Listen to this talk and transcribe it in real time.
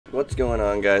What's going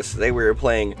on, guys? Today we were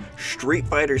playing Street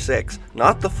Fighter 6,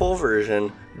 not the full version,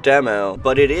 demo,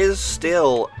 but it is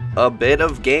still a bit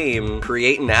of game.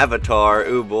 Create an avatar,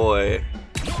 ooh boy.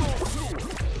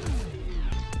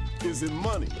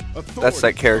 That's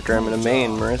that character I'm gonna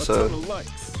main, Marissa.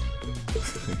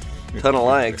 Ton of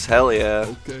likes, hell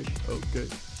yeah. Okay.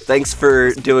 Thanks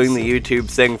for doing the YouTube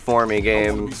thing for me,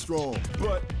 game.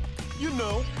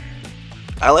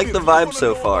 I like the vibe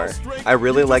so far. I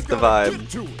really like the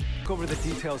vibe. Cover the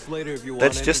details later if you want.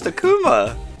 That's just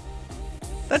Akuma.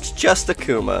 That's just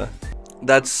Akuma.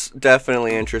 That's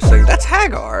definitely interesting. That's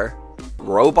Hagar.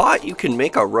 Robot? You can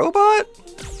make a robot?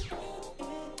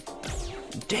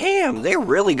 Damn, they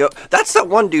really go. That's that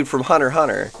one dude from Hunter x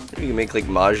Hunter. You can make like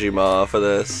Majima off of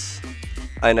this.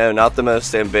 I know, not the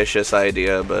most ambitious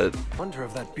idea, but. Wonder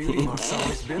if that beauty mark's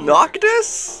always been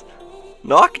Noctis?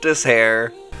 Noctis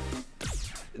hair.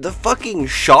 The fucking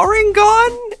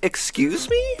Sharingan? Excuse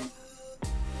me?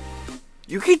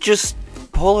 You could just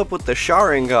pull up with the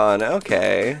Sharingan,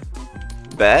 okay.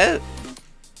 Bet?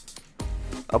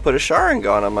 I'll put a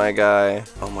Sharingan on my guy.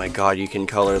 Oh my god, you can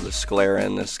color the sclera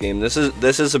in this game. This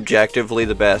is objectively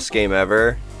the best game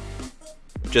ever.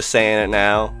 Just saying it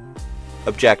now.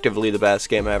 Objectively the best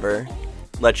game ever.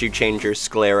 Let you change your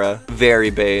sclera. Very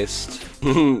based.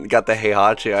 Got the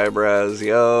Heihachi eyebrows,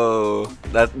 yo.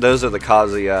 Those are the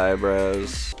Kazuya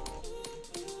eyebrows.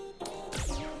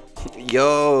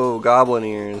 Yo, goblin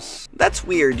ears. That's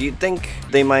weird. You'd think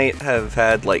they might have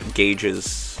had like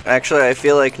gauges. Actually, I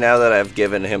feel like now that I've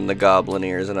given him the goblin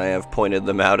ears and I have pointed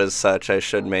them out as such, I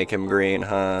should make him green,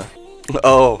 huh?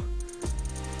 Oh.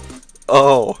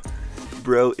 Oh.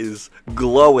 Bro is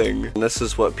glowing. And this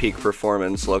is what peak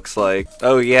performance looks like.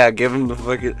 Oh yeah, give him the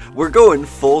fucking... We're going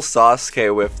full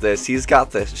Sasuke with this. He's got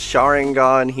the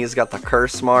Sharingan, he's got the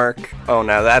curse mark. Oh,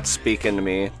 now that's speaking to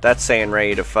me. That's saying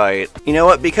ready to fight. You know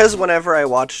what? Because whenever I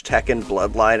watched Tekken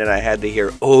Bloodline and I had to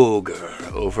hear Ogre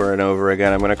over and over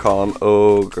again, I'm gonna call him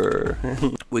Ogre.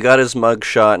 We got his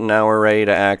mugshot and now we're ready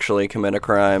to actually commit a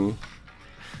crime.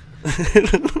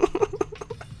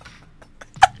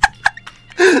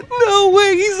 No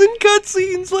way, he's in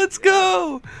cutscenes, let's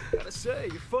go! Gotta say,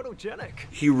 you're photogenic.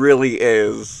 He really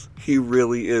is. He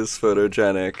really is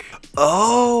photogenic.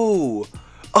 Oh!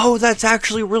 Oh, that's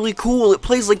actually really cool. It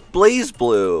plays like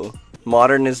blazblue.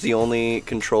 Modern is the only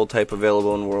control type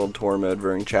available in World Tour mode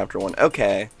during Chapter 1.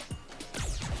 Okay.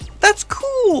 That's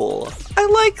cool! I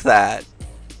like that.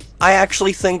 I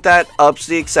actually think that ups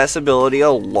the accessibility a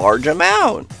large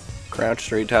amount. Crouch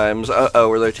 3 times. Uh-oh,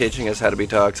 where they're teaching us how to be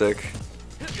toxic.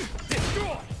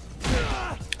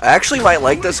 I actually might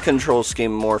like this control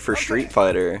scheme more for Street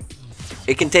Fighter.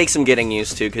 It can take some getting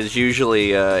used to, because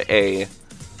usually A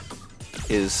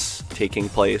is taking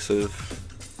place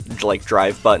of, like,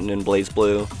 drive button in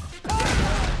blazblue.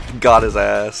 Got his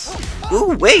ass.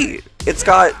 Ooh, wait! It's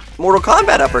got Mortal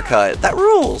Kombat uppercut! That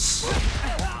rules!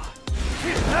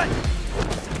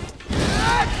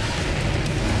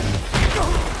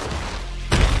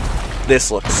 This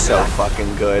looks so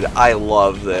fucking good. I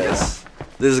love this.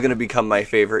 This is gonna become my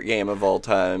favorite game of all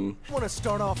time. Want to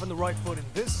start off on the right foot in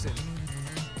this city.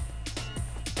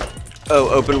 Oh,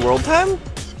 open world time?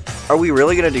 Are we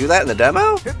really gonna do that in the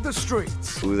demo? Hit the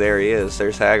streets. Ooh, there he is.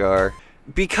 There's Hagar.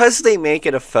 Because they make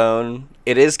it a phone,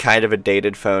 it is kind of a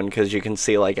dated phone because you can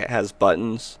see like it has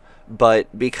buttons.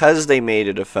 But because they made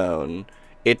it a phone,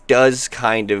 it does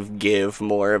kind of give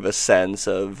more of a sense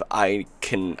of I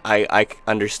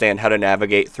understand how to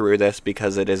navigate through this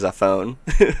because it is a phone.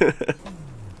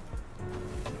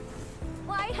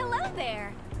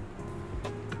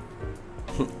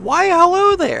 Why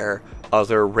hello there?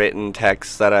 Other written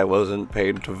text that I wasn't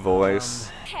paid to voice.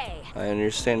 Hey. I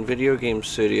understand video game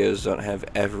studios don't have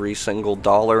every single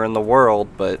dollar in the world,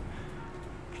 but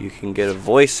if you can get a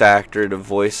voice actor to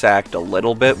voice act a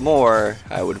little bit more,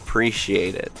 I would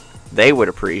appreciate it. They would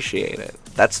appreciate it.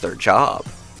 That's their job.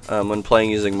 When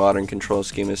playing using modern control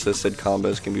scheme, assisted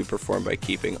combos can be performed by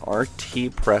keeping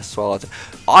RT pressed while it's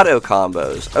auto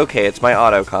combos. Okay, it's my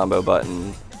auto combo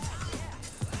button.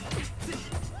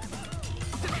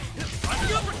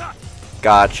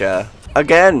 Gotcha.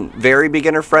 Again, very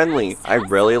beginner friendly. I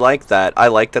really like that. I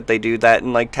like that they do that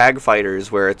in like tag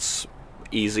fighters where it's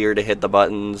easier to hit the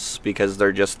buttons because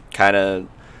they're just kind of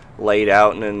laid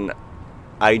out in an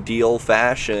ideal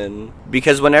fashion.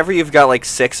 Because whenever you've got like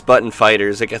 6 button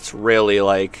fighters, it gets really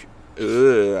like,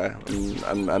 ugh,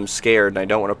 I'm scared and I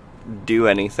don't want to do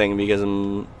anything because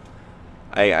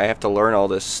I have to learn all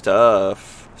this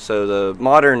stuff. So the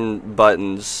modern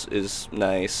buttons is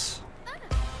nice.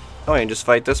 Oh, I can just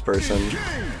fight this person.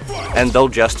 And they'll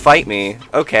just fight me.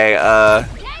 Okay,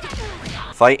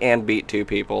 Fight and beat 2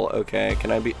 people. Okay,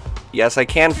 can I beat... Yes, I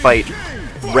can fight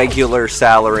regular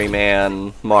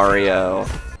salaryman Mario.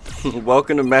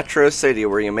 Welcome to Metro City,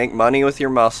 where you make money with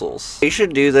your muscles. They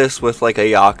should do this with like a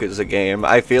Yakuza game.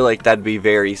 I feel like that'd be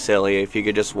very silly if you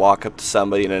could just walk up to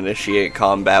somebody and initiate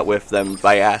combat with them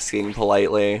by asking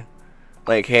politely.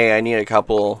 Like, hey, I need a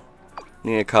couple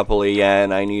of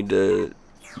yen. I need to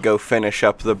go finish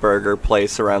up the burger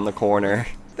place around the corner.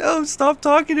 No, stop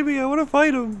talking to me. I want to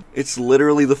fight him. It's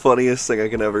literally the funniest thing I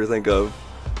can ever think of.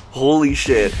 Holy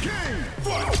shit.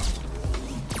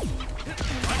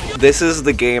 This is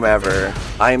the game ever.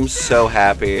 I'm so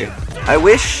happy. I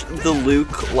wish the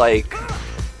Luke, like,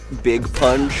 big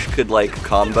punch could, like,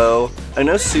 combo. I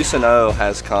know Susanoo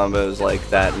has combos like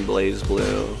that in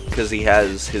BlazBlue, because he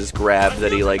has his grab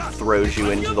that he, like, throws you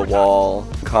into the wall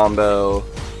combo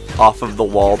off of the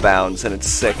wall bounce, and it's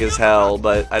sick as hell,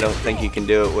 but I don't think you can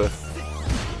do it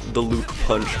with the Luke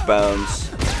punch bounce.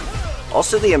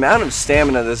 Also, the amount of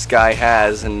stamina this guy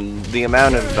has and the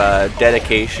amount of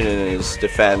dedication in his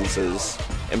defense is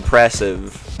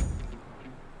impressive.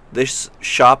 This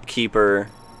shopkeeper,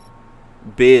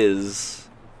 Biz,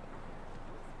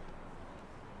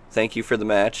 thank you for the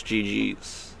match,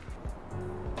 GG's.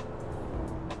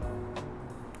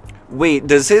 Wait,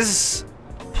 does his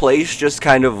place just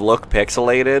kind of look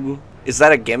pixelated? Is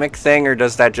that a gimmick thing, or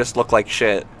does that just look like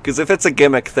shit? Because if it's a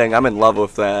gimmick thing, I'm in love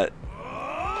with that.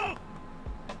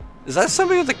 Is that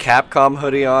somebody with a Capcom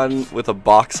hoodie on with a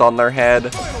box on their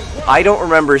head? I don't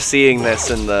remember seeing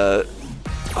this in the...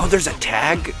 Oh, there's a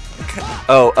tag?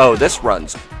 Oh, this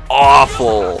runs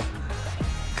awful.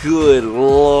 Good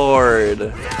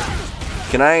lord.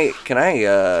 Can I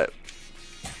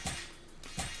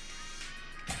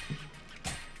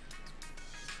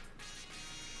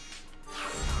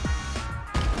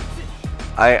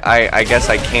guess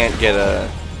I can't get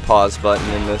a pause button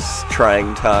in this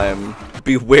trying time.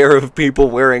 Beware of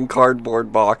people wearing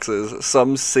cardboard boxes.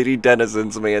 Some city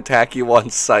denizens may attack you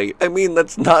on sight. I mean,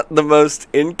 that's not the most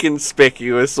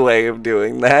inconspicuous way of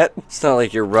doing that. It's not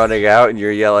like you're running out and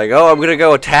you're yelling, oh, I'm gonna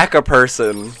go attack a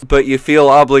person. But you feel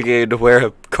obligated to wear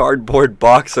a cardboard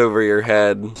box over your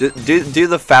head. Do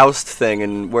the Faust thing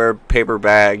and wear a paper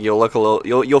bag. You'll look a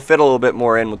little, you'll fit a little bit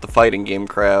more in with the fighting game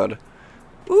crowd.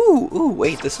 Ooh,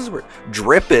 wait, this is where...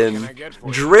 Drippin'?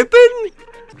 Drippin'?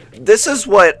 This is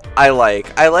what I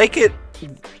like. I like it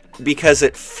because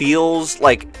it feels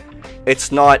like it's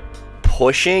not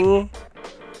pushing,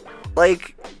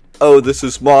 like, oh, this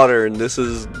is modern, this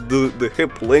is the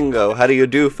hip lingo, how do you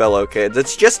do, fellow kids?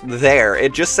 It's just there.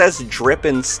 It just says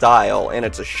Drippin' Style, and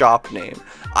it's a shop name.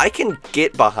 I can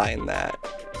get behind that.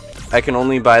 I can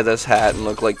only buy this hat and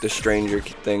look like the Stranger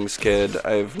Things kid.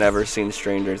 I've never seen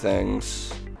Stranger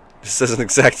Things. This doesn't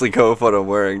exactly go with what I'm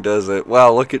wearing, does it?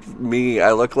 Wow, look at me.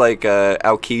 I look like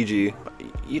Aokiji.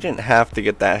 You didn't have to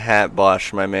get that hat,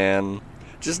 Bosch, my man.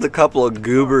 Just a couple of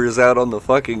goobers out on the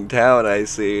fucking town, I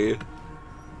see.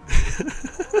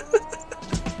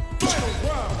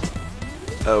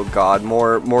 Oh god,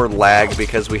 more lag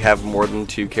because we have more than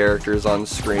 2 characters on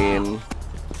screen.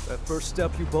 That first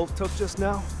step you both took just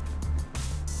now,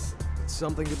 it's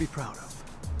something to be proud of.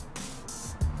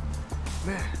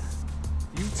 Man.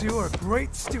 You two are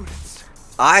great students.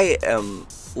 I am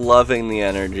loving the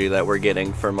energy that we're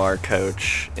getting from our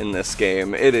coach in this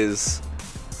game. It is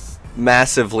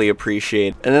massively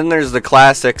appreciated. And then there's the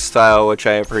classic style, which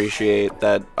I appreciate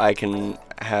that I can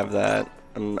have that.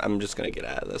 I'm just gonna get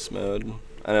out of this mode.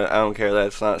 I don't care that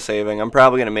it's not saving. I'm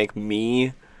probably gonna make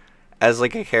me as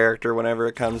like a character whenever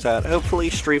it comes out. Hopefully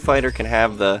Street Fighter can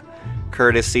have the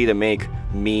courtesy to make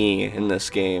me in this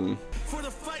game.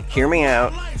 Hear me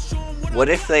out. What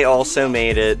if they also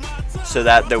made it so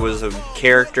that there was a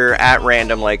character at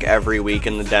random like every week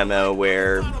in the demo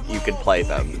where you could play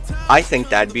them? I think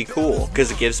that'd be cool,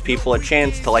 because it gives people a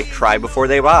chance to like try before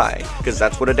they buy, because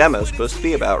that's what a demo's supposed to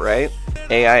be about, right?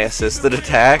 AI assisted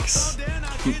attacks?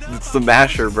 It's the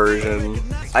masher version.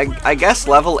 I guess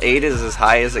level 8 is as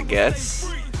high as it gets.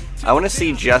 I want to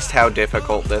see just how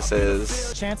difficult this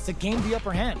is. Chance to gain the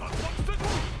upper hand.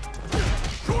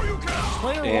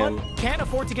 Player 1 can't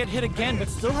afford to get hit again, but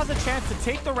still has a chance to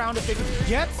take the round if they can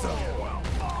get some.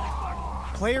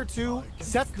 Player 2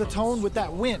 sets the tone with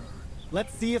that win.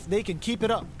 Let's see if they can keep it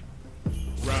up.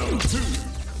 Round 2.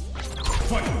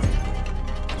 Fight.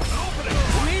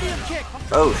 Medium kick.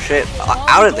 Oh shit,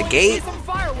 out of the gate? Some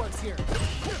fireworks here.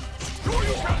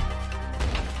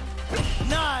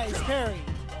 Nice parry.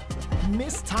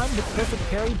 Mistimed the perfect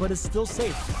parry, but is still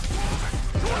safe.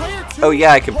 Oh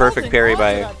yeah, I can perfect parry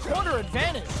by... Corner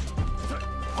advantage.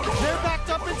 They're backed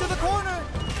up into the corner.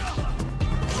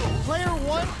 Player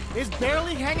 1 is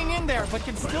barely hanging in there, but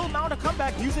can still mount a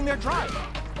comeback using their drive.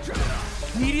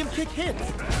 Medium kick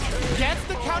hits. Gets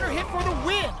the counter hit for the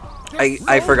win.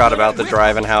 I forgot about the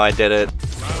drive and how I did it.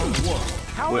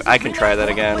 I can try that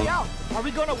again. Are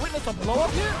we going to witness a blow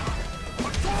up here?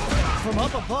 From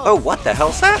up above. Oh, what the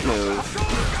hell's that move?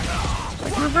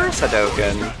 Like reverse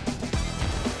Hadoken.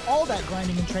 All that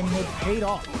grinding and training mode paid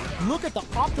off. Look at the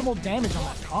optimal damage on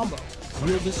that combo.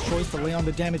 Will this choice to lay on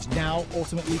the damage now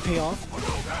ultimately pay off?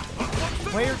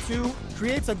 Player 2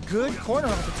 creates a good corner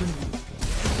opportunity.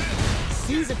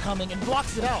 Sees it coming and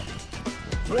blocks it out.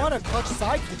 What a clutch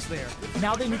side switch there.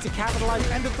 Now they need to capitalize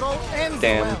and the throw ends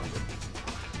the round.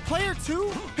 Player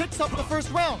 2 picks up the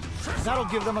first round. That'll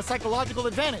give them a psychological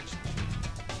advantage.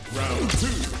 Round 2.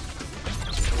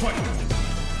 Fight.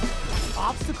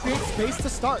 Opts to create space to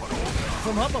start.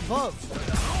 From up above.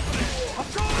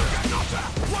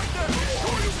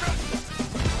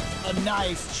 A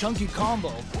nice chunky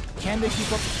combo. Can they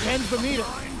keep up? Tends the meter,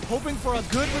 hoping for a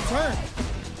good return.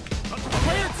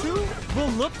 Player 2 will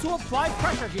look to apply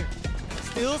pressure here.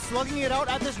 Still slugging it out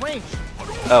at this range.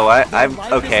 Oh, I'm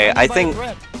okay. I think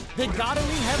they gotta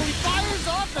lean heavily. Fires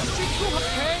off the Shiku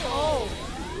KO.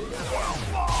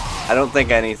 I don't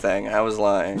think anything. I was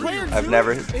lying. I've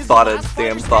never thought a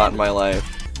damn thought in my life.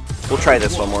 We'll try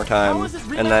this one more time,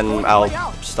 and then I'll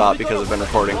stop because I've been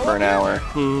recording for an hour.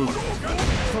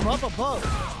 From up above.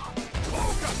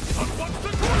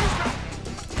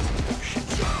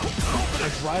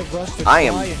 I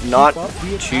am not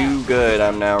too good,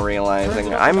 I'm now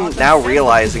realizing. I'm now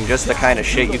realizing just the kind of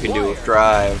shit you can do with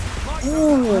drive.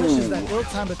 Punishes that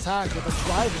ill-timed attack with a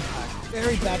drive impact.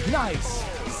 Very bad. Nice.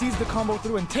 Sees the combo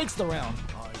through and takes the round.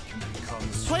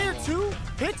 Player 2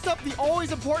 picks up the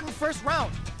always important first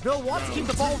round. They'll want to keep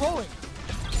the ball rolling.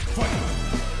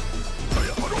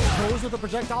 Goes with a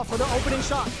projectile for the opening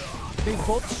shot. They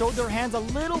both showed their hands a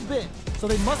little bit, so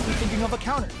they must be thinking of a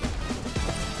counter.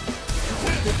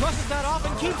 He brushes that off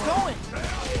and keeps going.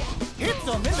 Hits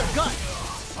them in the gut.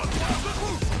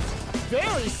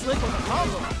 Very slick with the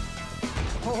combo.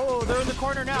 Oh, they're in the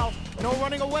corner now. No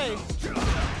running away.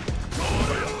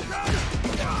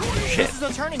 Shit.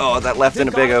 Oh, that left in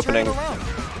a big opening.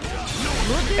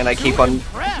 And I keep on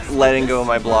letting go of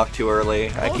my block too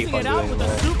early. I keep on doing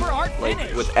that.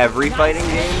 Like, with every fighting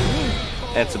game,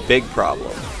 and it's a big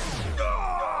problem.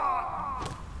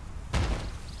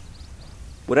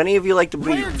 Would any of you like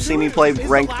to see me play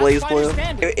ranked blazblue?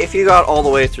 If you got all the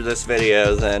way through this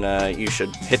video, then you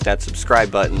should hit that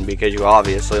subscribe button because you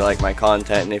obviously like my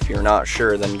content, and if you're not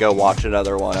sure, then go watch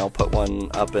another one. I'll put one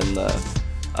up in the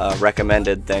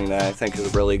recommended thing that I think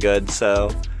is really good, so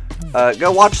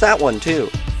go watch that one too,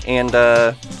 and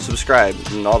subscribe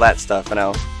and all that stuff, and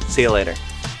I'll see you later.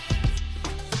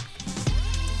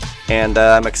 And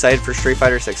I'm excited for Street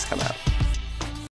Fighter 6 to come out.